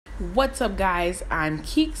What's up, guys? I'm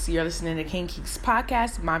Keeks. You're listening to King Keeks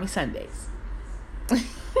podcast, Mommy Sundays.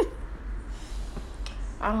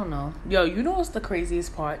 I don't know. Yo, you know what's the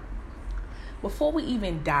craziest part? Before we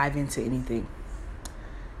even dive into anything,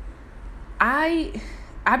 I've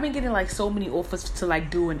been getting like so many offers to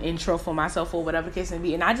like do an intro for myself or whatever the case may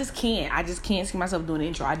be, and I just can't see myself doing an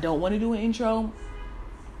intro. I don't want to do an intro.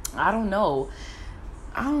 I don't know.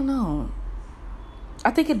 I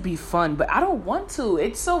think it'd be fun, but I don't want to.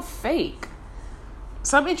 It's so fake.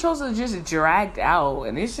 Some intros are just dragged out,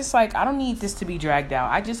 and it's just like, I don't need this to be dragged out.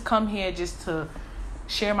 I just come here just to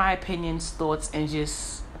share my opinions, thoughts, and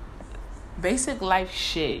just basic life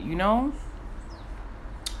shit, you know?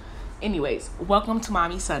 Anyways, welcome to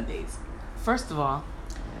Mommy Sundays. First of all,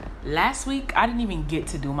 last week, I didn't even get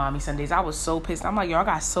to do Mommy Sundays. I was so pissed. I'm like, yo, I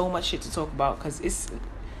got so much shit to talk about, because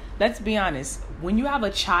let's be honest, when you have a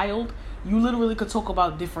child, you literally could talk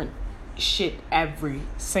about different shit every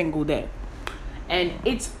single day. And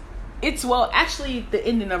it's actually the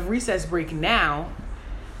ending of recess break now.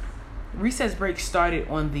 Recess break started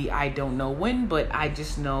on the I don't know when, but I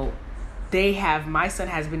just know my son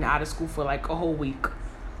has been out of school for like a whole week,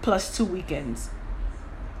 plus 2 weekends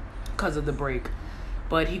because of the break.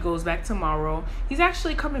 But he goes back tomorrow. He's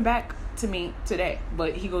actually coming back to me today,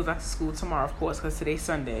 but he goes back to school tomorrow, of course, because today's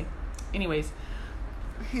Sunday. Anyways,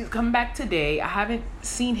 he's coming back today. I haven't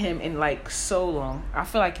seen him in like so long. I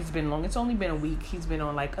feel like it's been long. It's only been a week. He's been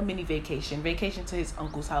on like a mini vacation to his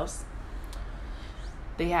uncle's house.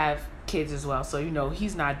 They have kids as well, so you know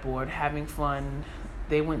he's not bored, having fun.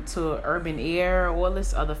 They went to Urban Air, all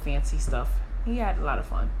this other fancy stuff. He had a lot of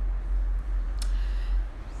fun.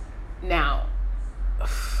 Now,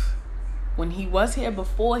 when he was here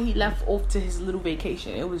before he left off to his little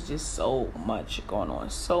vacation, it was just so much going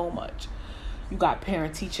on. So much. You got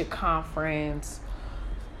parent-teacher conference.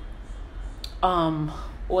 All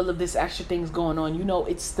of this extra things going on. You know,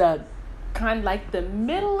 it's the kind of like the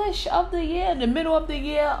middle of the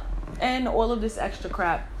year, and all of this extra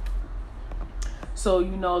crap. So,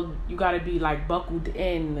 you know, you got to be like buckled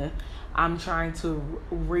in. I'm trying to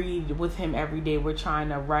read with him every day. We're trying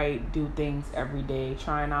to write, do things every day,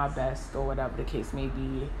 trying our best or whatever the case may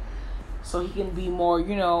be. So he can be more,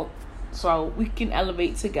 you know, so we can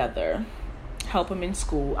elevate together. Help him in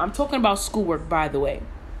school. I'm talking about schoolwork, by the way.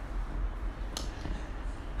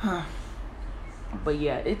 But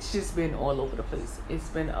yeah, it's just been all over the place. It's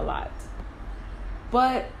been a lot.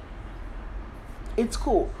 But it's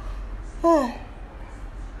cool.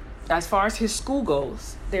 As far as his school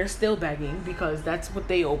goes, they're still begging because that's what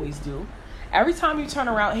they always do. Every time you turn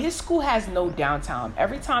around, his school has no downtown.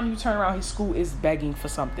 Every time you turn around, his school is begging for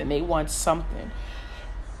something. They want something.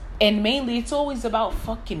 And mainly, it's always about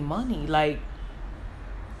fucking money. Like,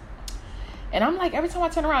 and I'm like, every time I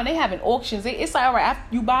turn around, they having auctions. It's like, all right,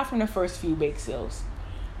 after you buy from the first few bake sales,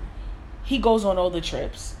 he goes on all the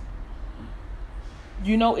trips.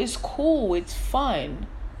 You know, it's cool. It's fun.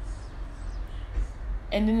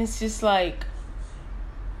 And then it's just like,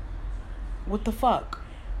 what the fuck?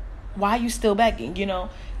 Why are you still begging? You know,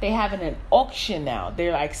 they having an auction now.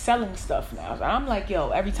 They're like selling stuff now. And I'm like, yo,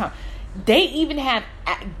 every time. They even have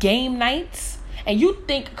game nights. And you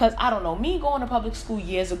think, because I don't know, me going to public school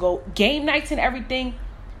years ago, game nights and everything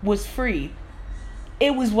was free.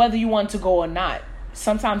 It was whether you wanted to go or not.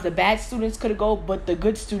 Sometimes the bad students could go, but the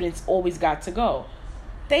good students always got to go.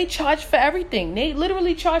 They charge for everything. They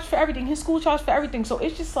literally charge for everything. His school charged for everything. So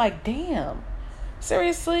it's just like, damn.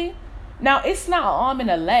 Seriously? Now, it's not an arm and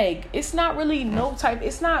a leg. It's not really no type.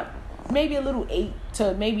 It's not maybe a little $8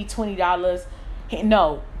 to maybe $20.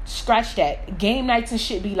 No. Scratch that. Game nights and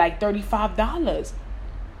shit be like $35.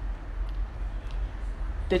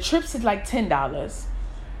 The trips is like $10.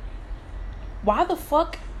 Why the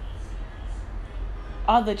fuck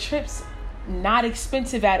are the trips not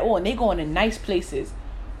expensive at all? And they going to nice places.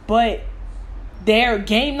 But they're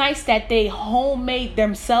game nights that they homemade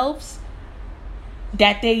themselves,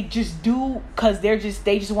 that they just do because they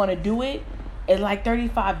just want to do it, at like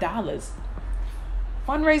 $35.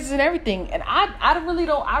 Fundraisers and everything. And I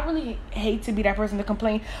really hate to be that person to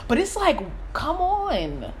complain, but it's like, come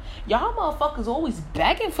on, y'all motherfuckers always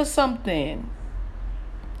begging for something.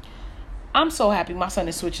 I'm so happy my son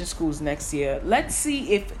is switching schools next year. Let's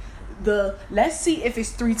see if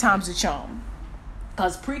it's 3 times the charm.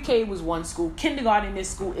 Because pre-K was one school, kindergarten this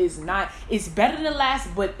school is not. It's better than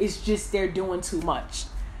last, but it's just they're doing too much.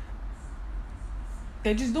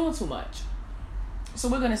 They're just doing too much. So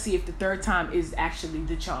we're going to see if the 3rd time is actually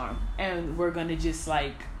the charm. And we're going to just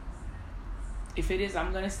like, if it is,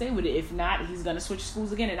 I'm going to stay with it. If not, he's going to switch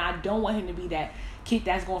schools again. And I don't want him to be that kid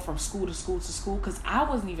that's going from school to school to school. Because I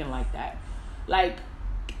wasn't even like that. Like,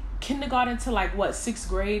 kindergarten to like what, 6th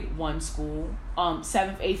grade, one school.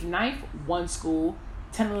 7th, 8th, 9th, one school.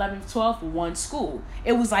 10th, 11th, 12th, one school.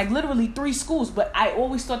 It was like literally 3 schools, but I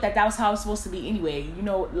always thought that was how it was supposed to be anyway. You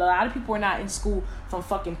know, a lot of people are not in school from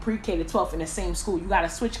fucking pre-K to 12th in the same school. You gotta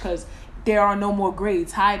switch because there are no more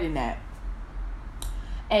grades higher than that.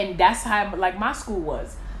 And that's how like my school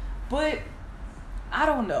was. But I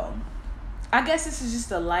don't know. I guess this is just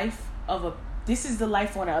the life this is the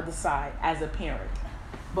life on the other side as a parent.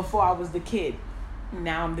 Before I was the kid,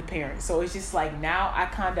 now I'm the parent. So it's just like now I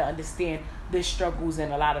kind of understand the struggles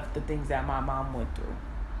and a lot of the things that my mom went through.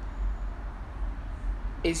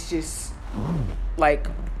 It's just like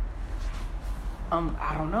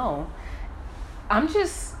I don't know. I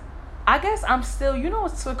guess I'm still, you know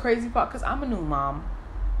what's the crazy part? Because I'm a new mom.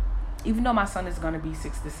 Even though my son is going to be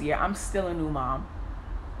 6 this year, I'm still a new mom.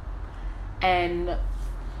 And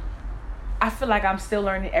I feel like I'm still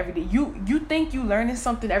learning every day. You think you learning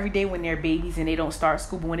something every day when they're babies and they don't start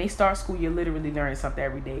school. But when they start school, you're literally learning something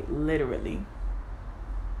every day. Literally.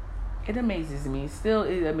 It amazes me. Still,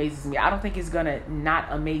 it amazes me. I don't think it's going to not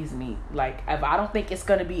amaze me. Like, ever. I don't think it's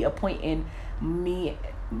going to be a point in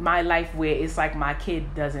my life where it's like my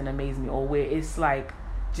kid doesn't amaze me. Or where it's like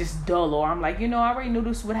just dull. Or I'm like, I already knew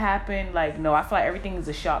this would happen. Like, no, I feel like everything is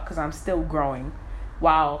a shock because I'm still growing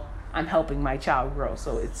while I'm helping my child grow.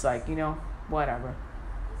 So it's like, whatever.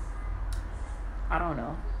 I don't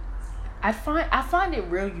know. I find it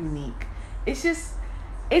real unique. It's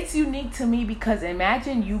unique to me because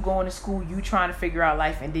imagine you going to school, you trying to figure out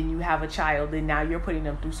life, and then you have a child and now you're putting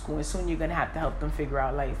them through school and soon you're going to have to help them figure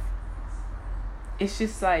out life. It's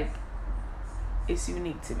just like, it's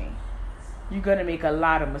unique to me. You're going to make a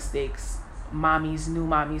lot of mistakes. Mommies, new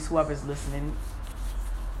mommies, whoever's listening.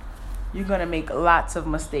 You're going to make lots of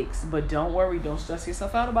mistakes. But don't worry. Don't stress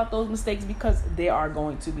yourself out about those mistakes because they are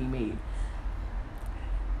going to be made.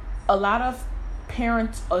 A lot of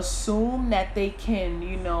parents assume that they can,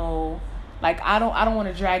 like I don't want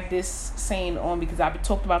to drag this saying on because I've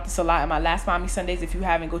talked about this a lot in my last Mommy Sundays. If you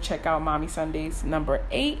haven't, go check out Mommy Sundays number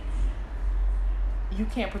 8. You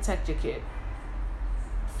can't protect your kid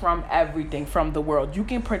from everything, from the world. You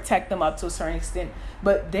can protect them up to a certain extent,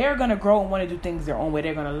 but they're going to grow and want to do things their own way.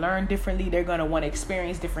 They're going to learn differently. They're going to want to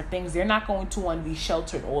experience different things. They're not going to want to be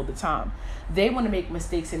sheltered all the time. They want to make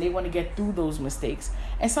mistakes and they want to get through those mistakes.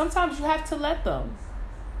 And sometimes you have to let them.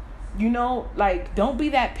 Like, don't be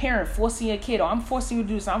that parent forcing your kid, I'm forcing you to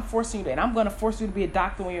do this, I'm forcing you to, and I'm going to force you to be a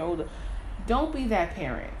doctor when you're older. Don't be that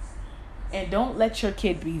parent. And don't let your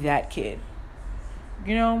kid be that kid.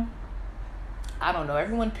 I don't know.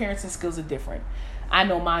 Everyone's parenting skills are different. I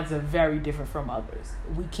know mine's are very different from others.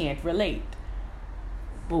 We can't relate.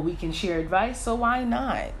 But we can share advice, so why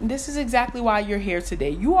not? This is exactly why you're here today.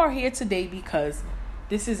 You are here today because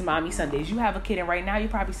this is Mommy Sundays. You have a kid, and right now you're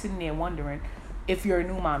probably sitting there wondering if you're a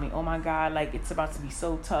new mommy. Oh my God, like it's about to be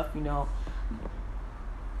so tough,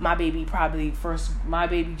 My baby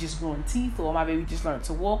just growing teeth, or my baby just learned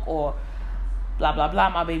to walk, or blah, blah, blah.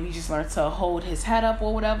 My baby just learned to hold his head up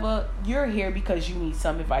or whatever. You're here because you need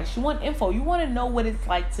some advice. You want info. You want to know what it's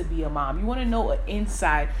like to be a mom. You want to know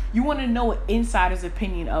You want to know an insider's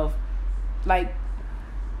opinion of, like,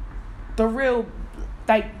 the real,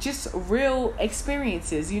 like, just real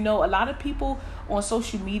experiences. A lot of people on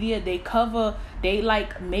social media, they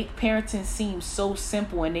make parenting seem so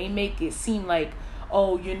simple, and they make it seem like,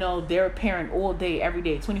 oh, they're a parent all day, every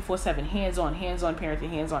day, 24/7, hands-on parenting,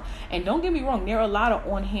 hands-on. And don't get me wrong, there are a lot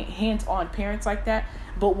of hands-on parents like that.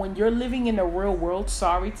 But when you're living in the real world,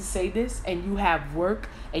 sorry to say this, and you have work,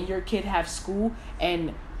 and your kid have school,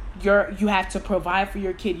 and you have to provide for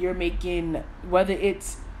your kid, you're making, whether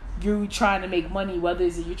it's you trying to make money, whether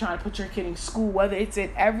it's you're trying to put your kid in school, whether it's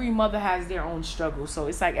every mother has their own struggle. So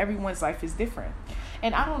it's like everyone's life is different.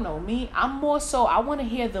 And I don't know, me, I'm more so, I want to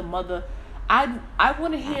hear the mother. I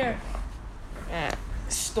want to hear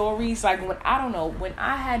stories like when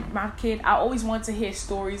I had my kid, I always wanted to hear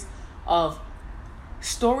stories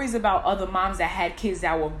about other moms that had kids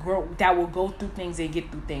that will go through things and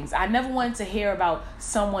get through things. I never wanted to hear about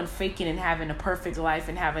someone faking and having a perfect life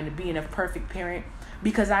and being a perfect parent,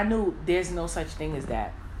 because I knew there's no such thing as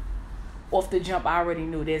that. Off the jump, I already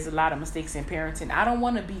knew there's a lot of mistakes in parenting. I don't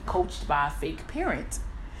want to be coached by a fake parent.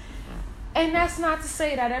 And that's not to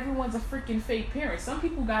say that everyone's a freaking fake parent. Some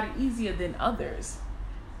people got it easier than others.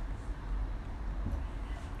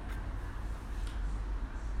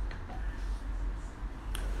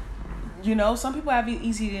 Some people have it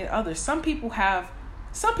easier than others. Some people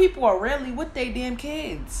are rarely with their damn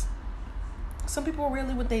kids.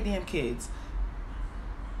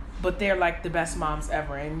 But they're like the best moms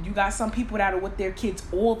ever. And you got some people that are with their kids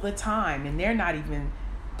all the time, and they're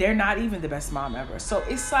they're not even the best mom ever. So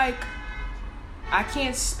it's like, I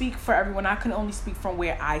can't speak for everyone. I can only speak from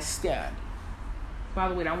where I stand. By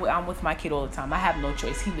the way, I'm with my kid all the time. I have no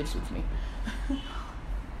choice. He lives with me.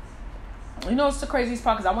 You know, it's the craziest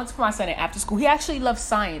part, because I went to put my son in after school. He actually loves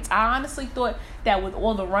science. I honestly thought that with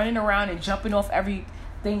all the running around and jumping off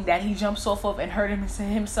everything that he jumps off of and hurting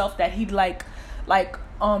himself, that he'd like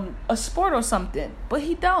a sport or something. But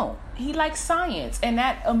he don't. He likes science, and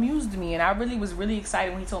that amused me. And I was really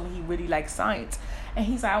excited when he told me he really likes science. And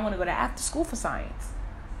he's like, I want to go to after school for science.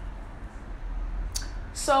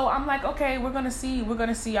 So I'm like, okay, we're gonna see.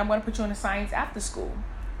 I'm gonna put you in the science after school.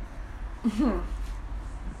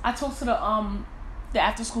 I talked to the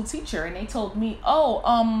after school teacher, and they told me,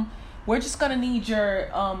 we're just gonna need your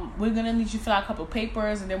we're gonna need you to fill out a couple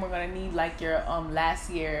papers, and then we're gonna need like your last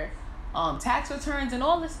year tax returns and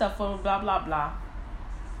all this stuff for blah blah blah.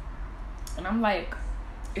 And I'm like,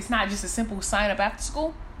 it's not just a simple sign up after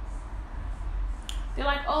school. They're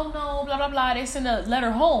like, oh no, blah blah blah. They send a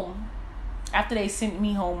letter home after they sent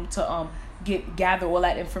me home to gather all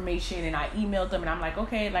that information, and I emailed them, and I'm like,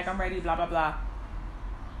 okay, like I'm ready, blah blah blah.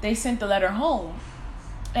 They sent the letter home,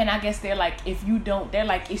 and I guess they're like, if you don't, they're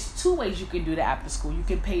like, it's two ways you can do the after school. You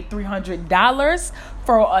can pay $300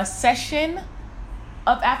 for a session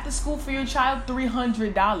of after school for your child,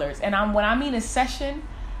 $300. And when I mean a session,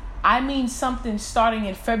 I mean something starting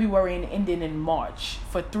in February and ending in March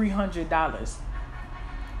for $300.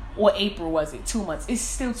 Or April, was it? 2 months. It's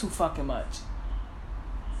still too fucking much.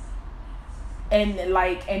 And then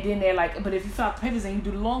they're like, but if you fill out the papers and you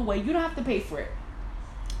do the long way, you don't have to pay for it.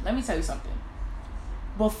 Let me tell you something.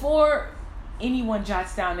 Before anyone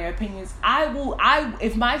jots down their opinions,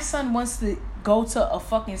 if my son wants to go to a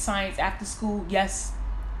fucking science after school, yes,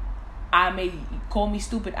 I may call me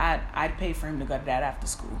stupid. I'd pay for him to go to that after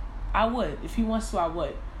school. I would. If he wants to, I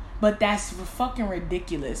would. But that's fucking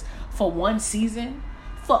ridiculous. For one season,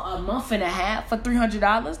 for a month and a half, for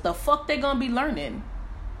 $300, the fuck they gonna be learning?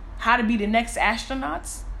 How to be the next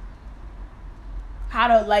astronauts? How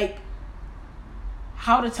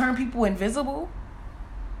to turn people invisible?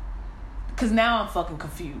 Because now I'm fucking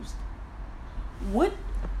confused. What?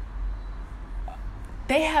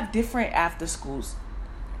 They have different after schools.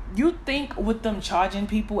 You think with them charging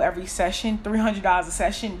people every session, $300 a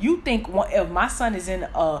session, you think if my son is in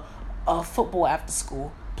a football after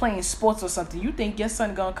school, playing sports or something, you think your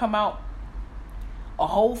son gonna come out a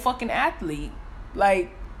whole fucking athlete?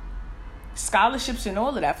 Like, scholarships and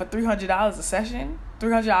all of that for $300 a session?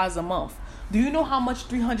 $300 a month. Do you know how much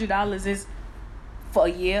 $300 is for a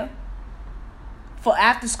year? For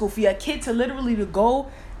after school, for your kid to literally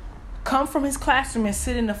come from his classroom and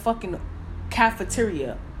sit in the fucking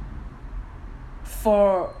cafeteria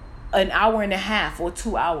for an hour and a half or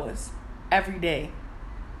 2 hours every day.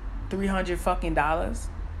 $300 fucking dollars.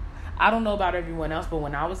 I don't know about everyone else, but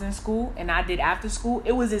when I was in school and I did after school,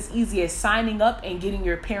 it was as easy as signing up and getting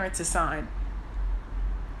your parent to sign.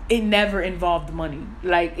 It never involved money.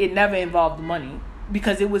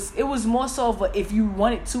 Because it was more so of if you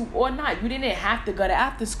wanted to or not. You didn't have to go to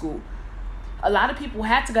after school. A lot of people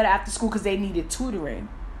had to go to after school because they needed tutoring.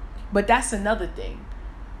 But that's another thing.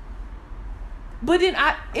 But then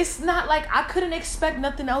it's not like I couldn't expect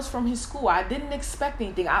nothing else from his school. I didn't expect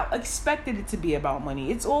anything. I expected it to be about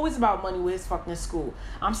money. It's always about money with his fucking school.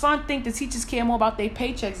 I'm starting to think the teachers care more about their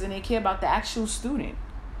paychecks than they care about the actual student.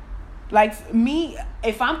 Like me,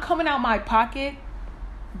 if I'm coming out my pocket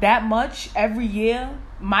that much every year,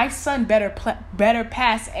 my son better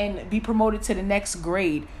pass and be promoted to the next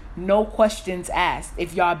grade. No questions asked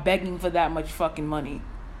if y'all begging for that much fucking money.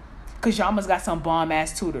 Because y'all must got some bomb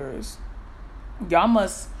ass tutors. Y'all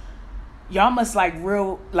must like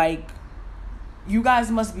real, like, you guys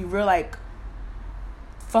must be real, like,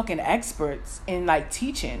 fucking experts in, like,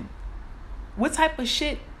 teaching. What type of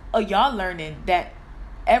shit are y'all learning that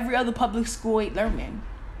every other public school ain't learning?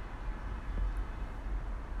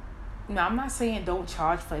 Now, I'm not saying don't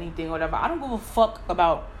charge for anything or whatever. I don't give a fuck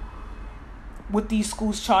about what these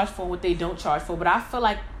schools charge for, what they don't charge for. But I feel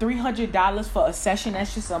like $300 for a session,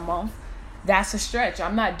 that's just a month, that's a stretch.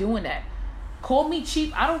 I'm not doing that. Call me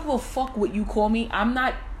cheap. I don't give a fuck what you call me.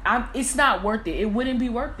 It's not worth it. It wouldn't be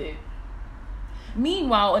worth it.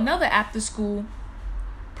 Meanwhile, another after school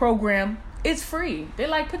program, it's free. They're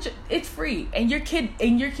like, it's free. And your kid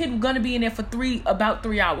gonna be in there for about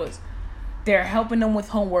 3 hours. They're helping them with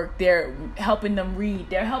homework. They're helping them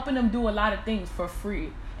read. They're helping them do a lot of things for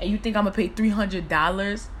free. And you think I'm gonna pay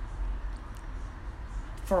 $300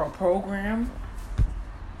 for a program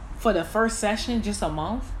for the first session, just a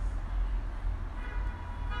month?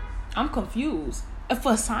 I'm confused.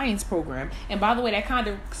 For a science program. And by the way, that kind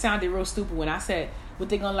of sounded real stupid when What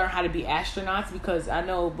they gonna learn how to be astronauts? Because I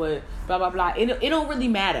know, but blah blah blah. It don't really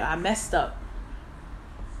matter. I messed up.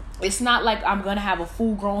 It's not like I'm gonna have a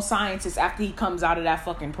full grown scientist after he comes out of that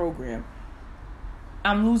fucking program.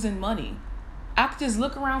 I'm losing money. I could just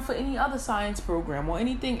look around for any other science program or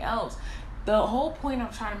anything else. The whole point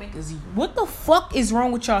I'm trying to make is, what the fuck is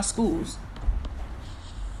wrong with y'all schools?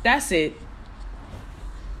 That's it.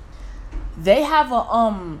 They have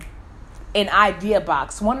an idea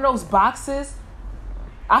box. One of those boxes.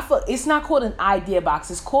 I feel it's not called an idea box.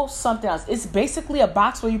 It's called something else. It's basically a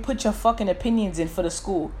box where you put your fucking opinions in for the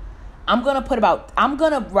school. I'm gonna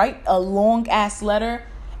write a long ass letter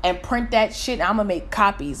and print that shit. I'm gonna make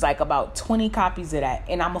copies, like about 20 copies of that,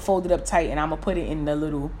 and I'm gonna fold it up tight and I'm gonna put it in the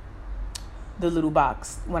little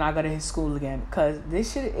box when I go to his school again. Cause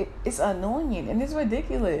this shit, it's annoying and it's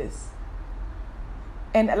ridiculous.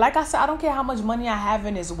 And like I said, I don't care how much money I have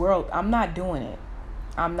in this world. I'm not doing it.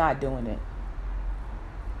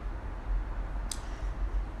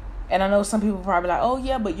 And I know some people probably like, oh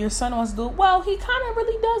yeah, but your son wants to do it. Well, he kind of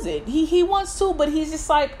really does it. He wants to, but he's just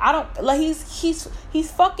like, I don't like. He's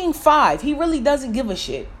fucking 5. He really doesn't give a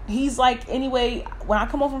shit. He's like, anyway, when I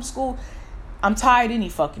come home from school, I'm tired any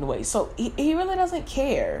fucking way. So he really doesn't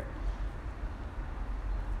care.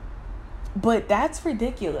 But that's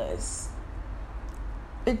ridiculous.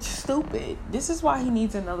 It's stupid. This is why he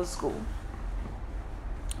needs another school.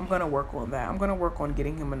 I'm gonna work on that. I'm gonna work on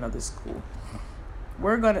getting him another school.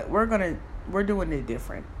 We're doing it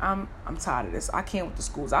different. I'm tired of this. I can't with the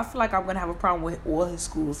schools. I feel like I'm gonna have a problem with all his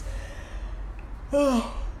schools. I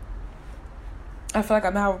feel like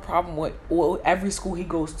I'm gonna have a problem with every school he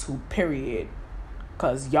goes to, period.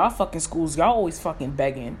 Cause y'all fucking schools, y'all always fucking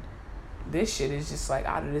begging. This shit is just like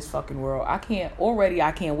out of this fucking world. I can't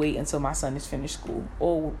wait until my son is finished school.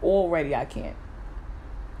 Already I can't.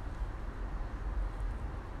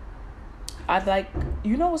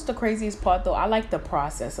 You know what's the craziest part though? I like the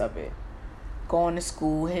process of it. Going to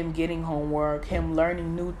school, him getting homework, him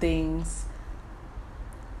learning new things.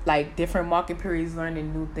 Like different market periods,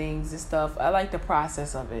 learning new things and stuff. I like the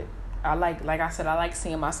process of it. Like I said, I like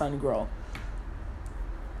seeing my son grow.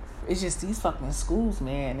 It's just these fucking schools,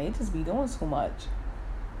 man. They just be doing too much.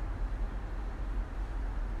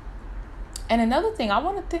 And another thing,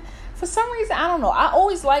 for some reason, I don't know. I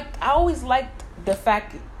always liked the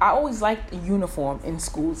fact, I always liked uniform in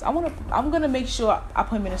schools. I'm gonna make sure I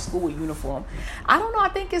put him in a school with uniform. I don't know. I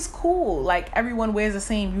think it's cool. Like everyone wears the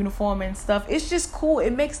same uniform and stuff. It's just cool.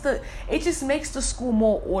 It just makes the school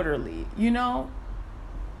more orderly. You know.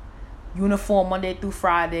 Uniform Monday through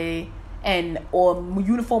Friday, or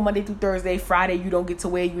uniform Monday through Thursday. Friday you don't get to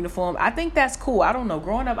wear uniform. I think that's cool. I don't know.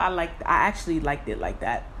 Growing up, I actually liked it like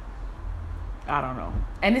that. I don't know.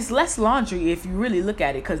 And it's less laundry if you really look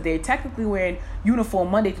at it, because they're technically wearing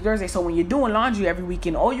uniform Monday through Thursday. So when you're doing laundry every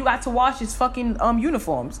weekend, all you got to wash is fucking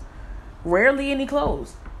uniforms. Rarely any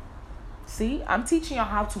clothes. See, I'm teaching y'all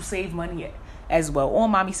how to save money as well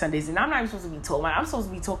on Mommy Sundays. And I'm not even supposed to be told. I'm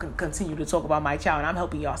supposed to be continue to talk about my child, and I'm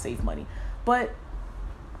helping y'all save money. But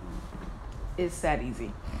it's that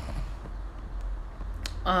easy.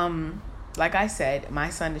 Like I said, my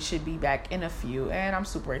son should be back in a few, and I'm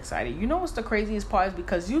super excited. You know what's the craziest part is,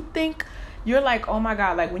 because you're like, oh my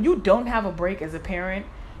God, like when you don't have a break as a parent,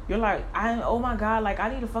 you're like, oh my God, like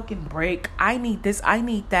I need a fucking break. I need this, I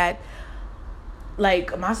need that.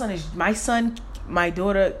 Like my son, my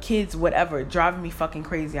daughter, kids, whatever, driving me fucking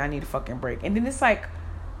crazy. I need a fucking break. And then it's like,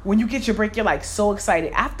 when you get your break, you're like so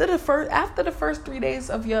excited. After the first 3 days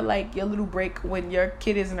of your little break, when your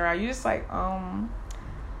kid isn't around, you're just like,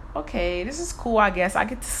 okay, this is cool, I guess. I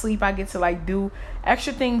get to sleep. I get to do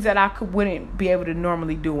extra things that I wouldn't be able to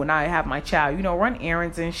normally do when I have my child. You know, run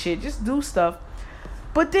errands and shit. Just do stuff.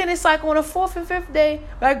 But then it's like on the 4th and 5th day,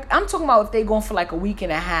 like I'm talking about if they going for like a week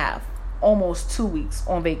and a half, almost 2 weeks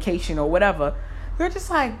on vacation or whatever. You're just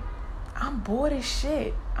like, I'm bored as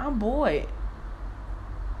shit. I'm bored.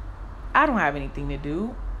 I don't have anything to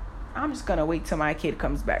do. I'm just gonna wait till my kid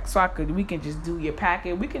comes back so we can just do your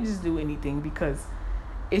packet. We can just do anything, because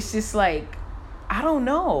it's just like, I don't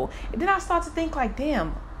know. And then I start to think like,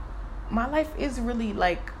 damn, my life is really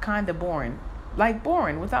like kind of boring. Like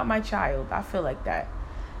boring without my child. I feel like that.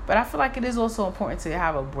 But I feel like it is also important to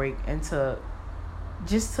have a break and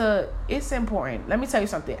it's important. Let me tell you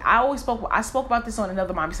something. I spoke about this on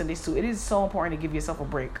another Mommy Sundays too. It is so important to give yourself a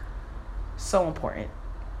break. So important.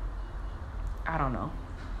 I don't know.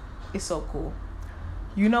 It's so cool.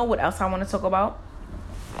 You know what else I want to talk about?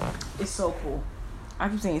 It's so cool. I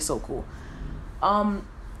keep saying it's so cool.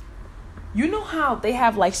 You know how they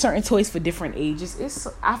have like certain toys for different ages?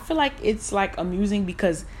 I feel like it's like amusing,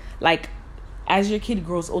 because like as your kid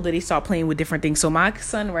grows older, they start playing with different things. So my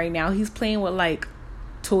son right now, he's playing with like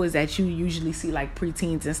toys that you usually see like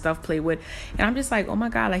preteens and stuff play with. And I'm just like, oh my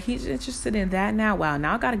God, like he's interested in that now. Wow,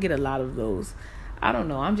 now I got to get a lot of those. I don't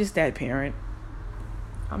know. I'm just that parent.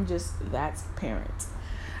 I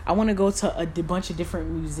want to go to a bunch of different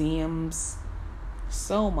museums.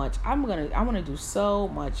 So much. I want to do so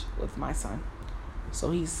much with my son.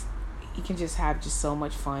 So he can just have just so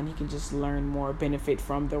much fun. He can just learn more, benefit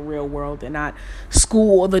from the real world and not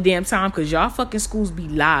school all the damn time. Because y'all fucking schools be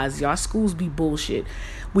lies. Y'all schools be bullshit.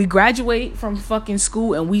 We graduate from fucking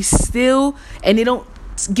school and they don't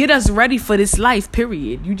get us ready for this life,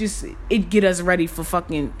 period. It get us ready for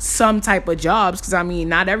fucking some type of jobs. Because, I mean,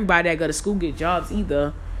 not everybody that go to school get jobs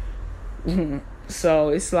either. So,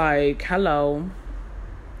 it's like, hello.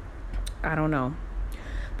 I don't know.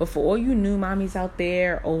 But for all you new mommies out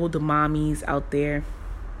there, old mommies out there,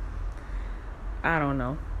 I don't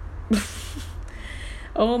know.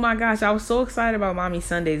 Oh my gosh, I was so excited about Mommy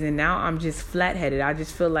Sundays, and now I'm just flat-headed. I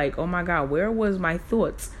just feel like, oh my God, where was my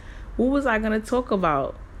thoughts? What was I going to talk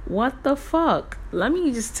about? What the fuck? Let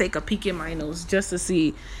me just take a peek in my notes just to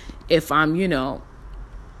see if I'm,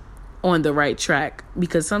 on the right track.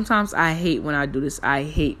 Because sometimes I hate when I do this.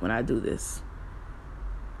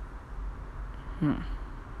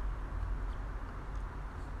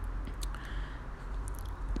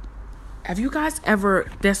 Have you guys ever,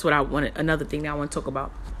 that's what I wanted, another thing that I want to talk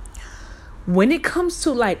about. When it comes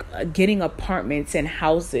to like getting apartments and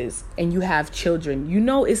houses and you have children,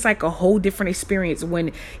 it's like a whole different experience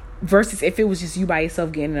versus if it was just you by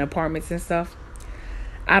yourself getting in apartments and stuff.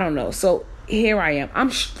 I don't know. So here I am.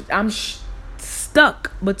 I'm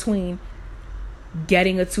stuck between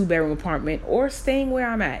getting a 2-bedroom apartment or staying where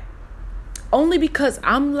I'm at. Only because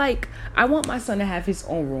I'm like, I want my son to have his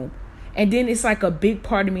own room. And then it's like a big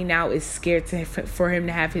part of me now is scared for him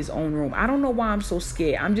to have his own room. I don't know why I'm so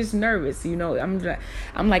scared. I'm just nervous,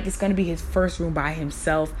 I'm like, it's going to be his first room by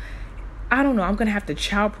himself. I don't know. I'm going to have to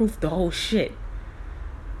childproof the whole shit.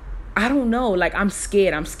 I don't know. Like, I'm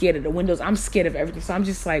scared. I'm scared of the windows. I'm scared of everything. So I'm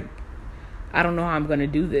just like, I don't know how I'm going to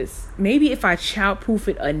do this. Maybe if I childproof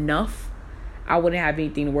it enough, I wouldn't have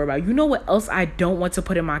anything to worry about. You know what else I don't want to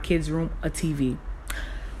put in my kid's room? A TV.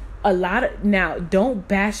 Now, don't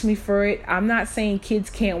bash me for it. I'm not saying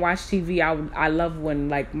kids can't watch TV. I love when,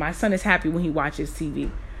 like, my son is happy when he watches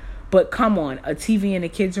TV. But come on, a TV in a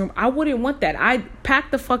kid's room, I wouldn't want that. I'd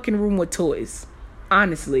pack the fucking room with toys.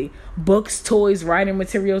 Honestly. Books, toys, writing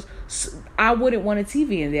materials. I wouldn't want a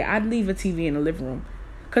TV in there. I'd leave a TV in the living room.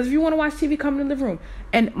 Because if you want to watch TV, come in the living room.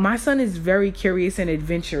 And my son is very curious and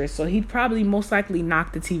adventurous, so he'd probably most likely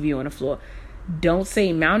knock the TV on the floor. Don't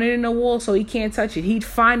say mount it in the wall so he can't touch it. He'd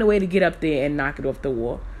find a way to get up there and knock it off the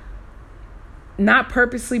wall. Not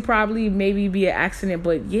purposely, probably, maybe be an accident,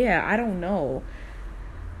 but yeah, I don't know.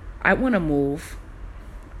 I want to move.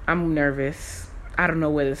 I'm nervous. I don't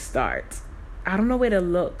know where to start. I don't know where to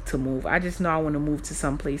look to move. I just know I want to move to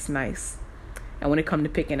someplace nice. And when it comes to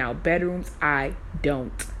picking out bedrooms, I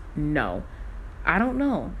don't know. I don't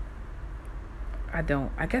know. I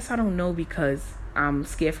guess I don't know because I'm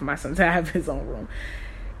scared for my son to have his own room.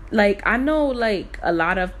 Like, I know, like, a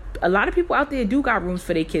lot of people out there do got rooms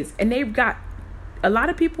for their kids. And they've got a lot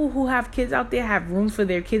of people who have kids out there have rooms for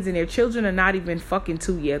their kids, and their children are not even fucking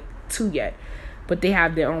two yet. But they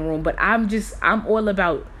have their own room. But I'm all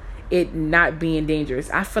about it not being dangerous.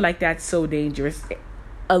 I feel like that's so dangerous.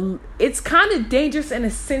 It's kind of dangerous in a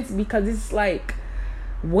sense because it's like,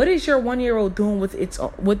 what is your 1-year-old doing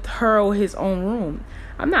with her or his own room?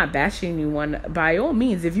 I'm not bashing anyone by all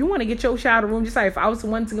means. If you want to get your child a room, just like if I was the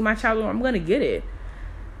one to get my child a room, I'm going to get it.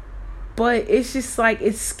 But it's just like,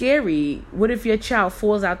 it's scary. What if your child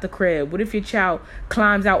falls out the crib? What if your child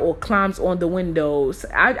climbs out or climbs on the windows?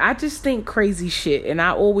 I just think crazy shit. And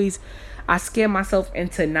I scare myself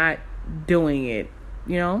into not doing it,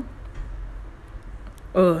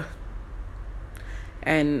 Ugh.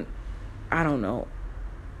 And I don't know.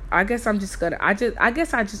 I guess I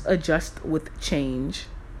just adjust with change.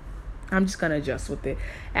 I'm just gonna adjust with it.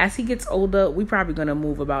 As he gets older, we probably gonna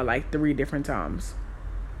move about like 3 different times.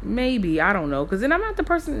 Maybe, I don't know. Because then I'm not the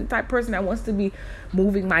type person that wants to be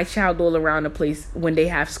moving my child all around the place when they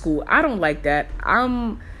have school. I don't like that.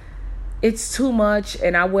 It's too much,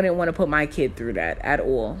 and I wouldn't want to put my kid through that at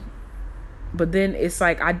all. But then it's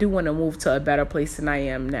like, I do want to move to a better place than I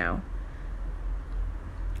am now.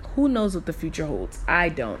 Who knows what the future holds? I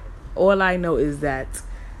don't. All I know is that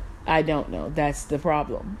I don't know. That's the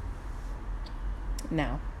problem.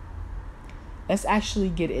 Now, let's actually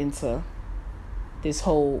get into this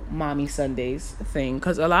whole Mommy Sundays thing.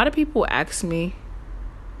 Because a lot of people ask me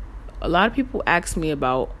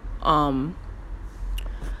about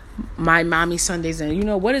my Mommy Sundays. And you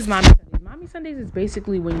know, what is Mommy Sundays? Mommy Sundays is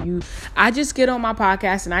basically when I just get on my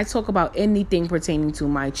podcast and I talk about anything pertaining to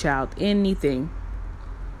my child. Anything.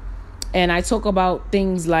 And I talk about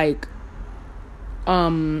things like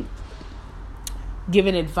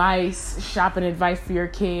giving advice, shopping advice for your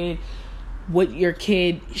kid, what your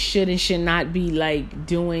kid should and should not be like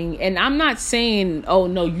doing. And I'm not saying, oh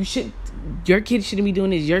no, your kid shouldn't be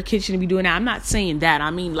doing this, your kid shouldn't be doing that. I'm not saying that.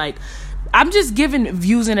 I mean, like, I'm just giving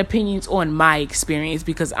views and opinions on my experience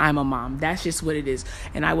because I'm a mom. That's just what it is.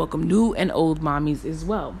 And I welcome new and old mommies as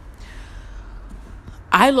well.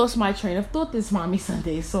 I lost my train of thought this Mommy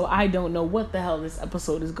Sunday, so I don't know what the hell this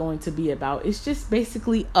episode is going to be about. It's just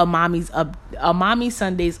basically a Mommy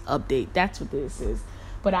Sundays update. That's what this is.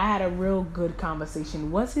 But I had a real good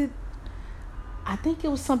conversation. Was it? I think it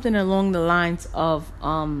was something along the lines of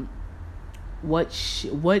what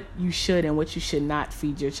you should and what you should not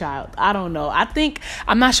feed your child. I don't know.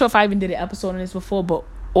 I'm not sure if I even did an episode on this before, but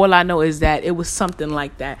all I know is that it was something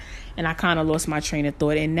like that. And I kind of lost my train of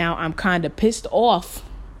thought. And now I'm kind of pissed off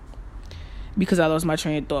because I lost my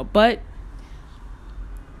train of thought. But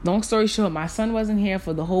long story short, my son wasn't here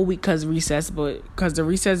for the whole week because the recess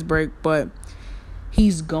break. But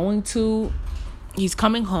he's coming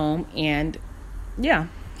home. And yeah,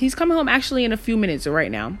 he's coming home actually in a few minutes right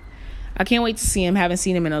now. I can't wait to see him. Felt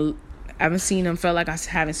like I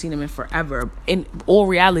haven't seen him in forever. In all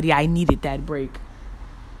reality, I needed that break.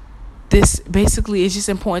 This basically is just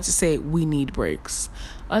important to say we need breaks.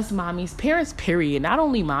 Us mommies, parents, period. Not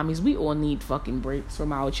only mommies, we all need fucking breaks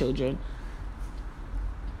from our children.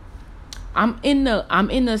 I'm in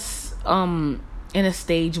a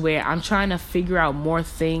stage where I'm trying to figure out more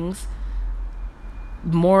things,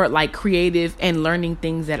 more like creative and learning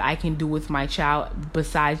things that I can do with my child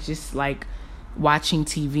besides just like watching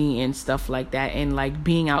TV and stuff like that and like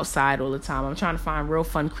being outside all the time. I'm trying to find real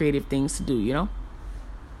fun, creative things to do, you know?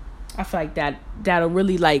 I feel like that'll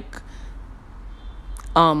really like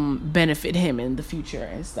benefit him in the future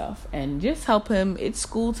and stuff and just help him. It's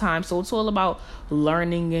school time, so it's all about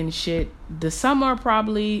learning and shit. The summer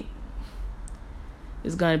probably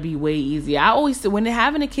is gonna be way easier. I always say when they're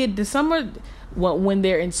having a kid, the summer when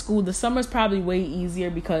they're in school, the summer's probably way easier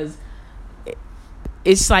because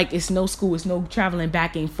it's like it's no school, it's no traveling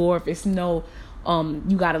back and forth, it's no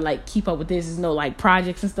you gotta like keep up with this, it's no like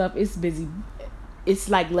projects and stuff. It's busy. It's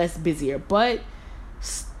like less busier, but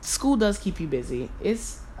school does keep you busy.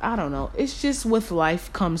 I don't know. It's just with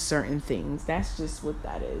life comes certain things. That's just what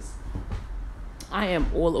that is. I am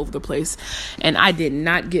all over the place, and I did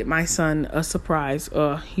not get my son a surprise.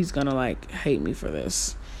 He's gonna like hate me for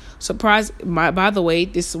this. Surprise. By the way,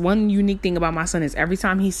 this one unique thing about my son is every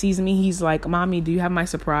time he sees me, he's like, "Mommy, do you have my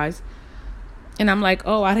surprise?" And I'm like,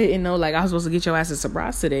 oh, I didn't know, like, I was supposed to get your ass a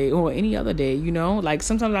surprise today or any other day, you know? Like,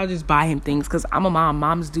 sometimes I'll just buy him things because I'm a mom.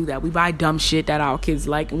 Moms do that. We buy dumb shit that our kids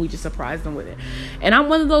like, and we just surprise them with it. And I'm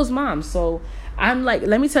one of those moms. So I'm like,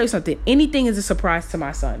 let me tell you something. Anything is a surprise to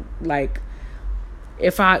my son. Like,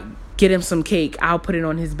 if I get him some cake, I'll put it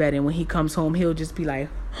on his bed. And when he comes home, he'll just be like,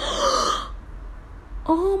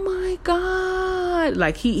 oh, my God.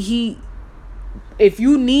 Like, if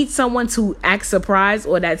you need someone to act surprised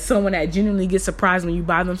or that someone that genuinely gets surprised when you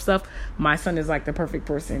buy them stuff, my son is like the perfect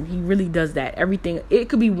person. He really does that. Everything. It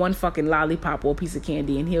could be one fucking lollipop or a piece of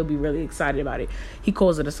candy and he'll be really excited about it. He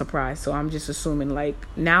calls it a surprise. So I'm just assuming like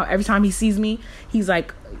now every time he sees me, he's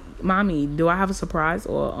like, Mommy, do I have a surprise?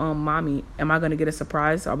 Or Mommy, am I going to get a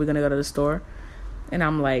surprise? Are we going to go to the store? And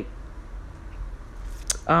I'm like,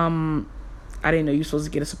 I didn't know you were supposed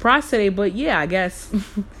to get a surprise today, but yeah, I guess.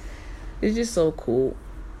 It's just so cool.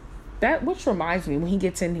 Which reminds me, when he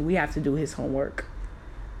gets in, we have to do his homework.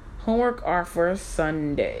 Homework are for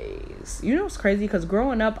Sundays. You know what's crazy? Because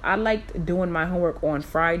growing up, I liked doing my homework on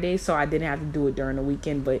Fridays, so I didn't have to do it during the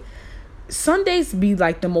weekend. But Sundays be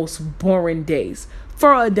like the most boring days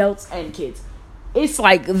for adults and kids. It's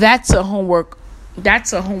like that's a homework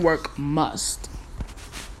must.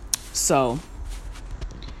 So,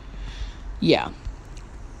 yeah.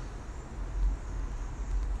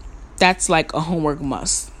 That's like a homework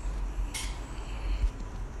must.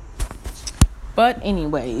 But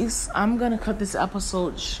anyways, I'm going to cut this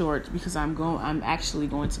episode short because I'm actually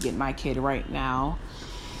going to get my kid right now.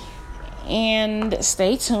 And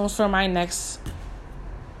stay tuned for my next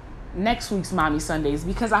week's Mommy Sundays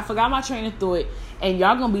because I forgot my train of thought and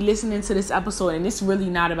y'all going to be listening to this episode and it's really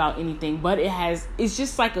not about anything, but it's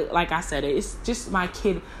just like I said, it's just a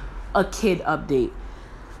kid update.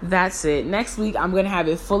 That's it. Next week, I'm going to have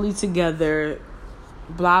it fully together.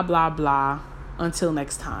 Blah, blah, blah. Until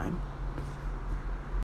next time.